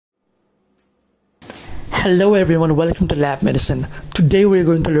Hello everyone, welcome to Lab Medicine. Today we're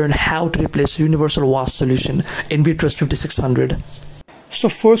going to learn how to replace universal wash solution in Vitros 5600. So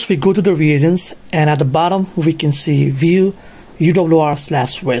first we go to the reagents, and at the bottom we can see view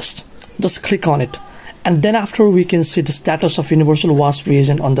UWR/waste. Just click on it, and then after we can see the status of universal wash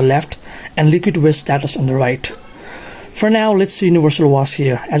reagent on the left and liquid waste status on the right. For now, let's see universal wash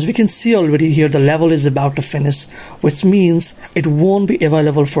here. As we can see already here, the level is about to finish, which means it won't be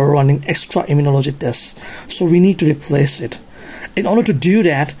available for running extra immunology tests. So we need to replace it. In order to do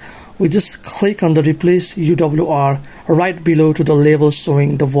that, we just click on the replace UWR right below to the label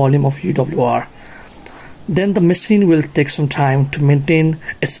showing the volume of UWR. Then the machine will take some time to maintain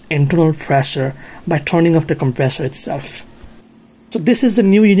its internal pressure by turning off the compressor itself. So this is the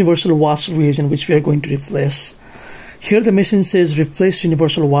new universal wash reagent which we are going to replace. Here the machine says replace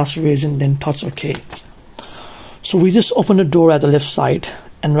universal wash reagent, then touch OK. So we just open the door at the left side,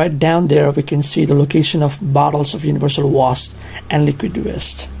 and right down there we can see the location of bottles of universal wash and liquid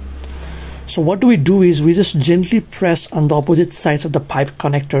waste. So what do is we just gently press on the opposite sides of the pipe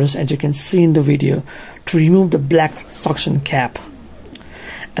connectors, as you can see in the video, to remove the black suction cap.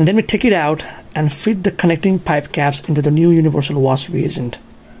 And then we take it out and fit the connecting pipe caps into the new universal wash reagent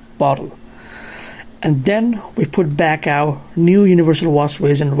bottle. And then we put back our new universal wash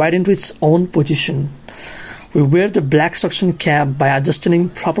reagent right into its own position. We wear the black suction cap by adjusting in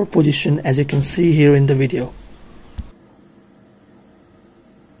proper position, as you can see here in the video.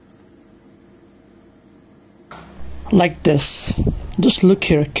 Like this. Just look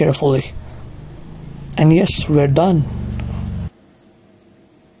here carefully. And yes, we're done.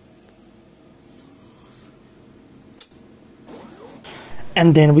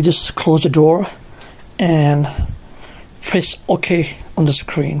 And then we just close the door and press OK on the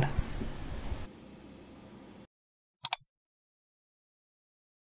screen.